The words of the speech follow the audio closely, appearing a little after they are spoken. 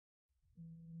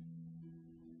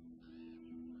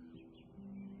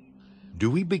Do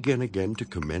we begin again to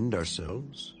commend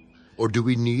ourselves? Or do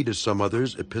we need, as some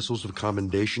others, epistles of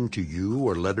commendation to you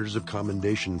or letters of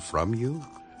commendation from you?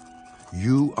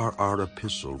 You are our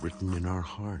epistle written in our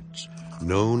hearts,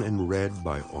 known and read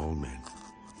by all men.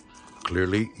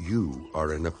 Clearly, you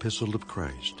are an epistle of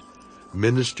Christ,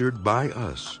 ministered by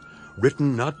us,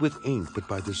 written not with ink, but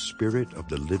by the Spirit of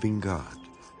the living God,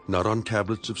 not on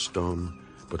tablets of stone,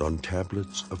 but on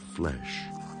tablets of flesh,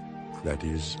 that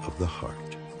is, of the heart.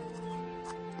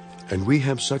 And we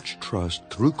have such trust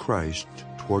through Christ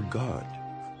toward God.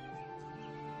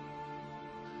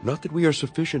 Not that we are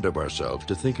sufficient of ourselves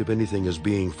to think of anything as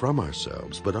being from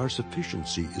ourselves, but our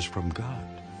sufficiency is from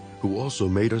God, who also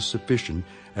made us sufficient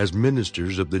as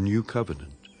ministers of the new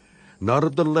covenant, not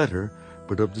of the letter,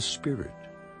 but of the Spirit.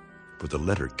 For the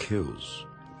letter kills,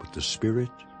 but the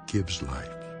Spirit gives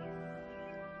life.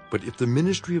 But if the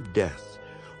ministry of death,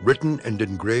 written and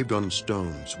engraved on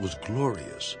stones, was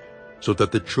glorious, so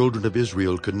that the children of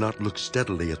Israel could not look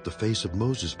steadily at the face of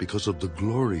Moses because of the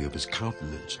glory of his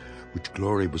countenance, which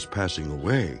glory was passing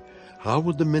away, how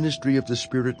would the ministry of the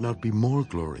Spirit not be more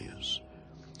glorious?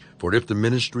 For if the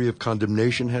ministry of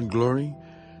condemnation had glory,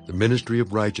 the ministry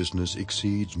of righteousness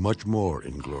exceeds much more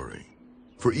in glory.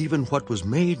 For even what was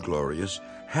made glorious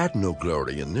had no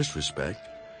glory in this respect,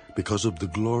 because of the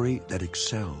glory that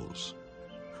excels.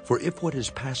 For if what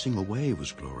is passing away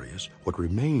was glorious, what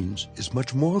remains is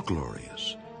much more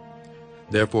glorious.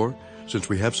 Therefore, since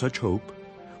we have such hope,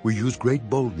 we use great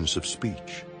boldness of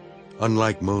speech,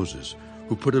 unlike Moses,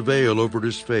 who put a veil over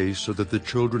his face so that the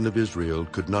children of Israel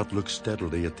could not look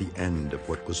steadily at the end of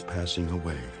what was passing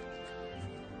away.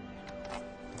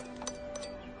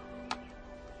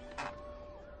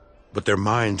 But their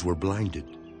minds were blinded.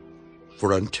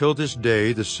 For until this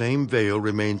day the same veil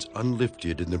remains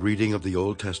unlifted in the reading of the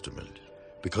Old Testament,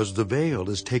 because the veil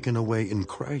is taken away in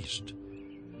Christ.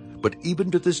 But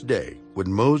even to this day,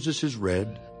 when Moses is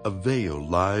read, a veil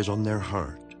lies on their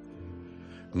heart.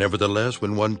 Nevertheless,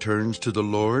 when one turns to the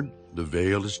Lord, the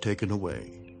veil is taken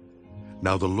away.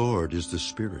 Now the Lord is the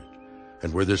Spirit,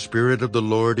 and where the Spirit of the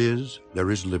Lord is,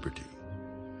 there is liberty.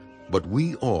 But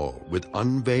we all, with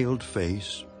unveiled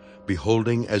face,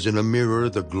 beholding as in a mirror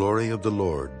the glory of the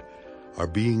Lord, are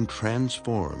being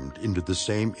transformed into the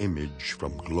same image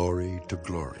from glory to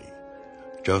glory,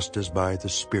 just as by the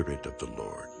Spirit of the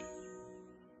Lord.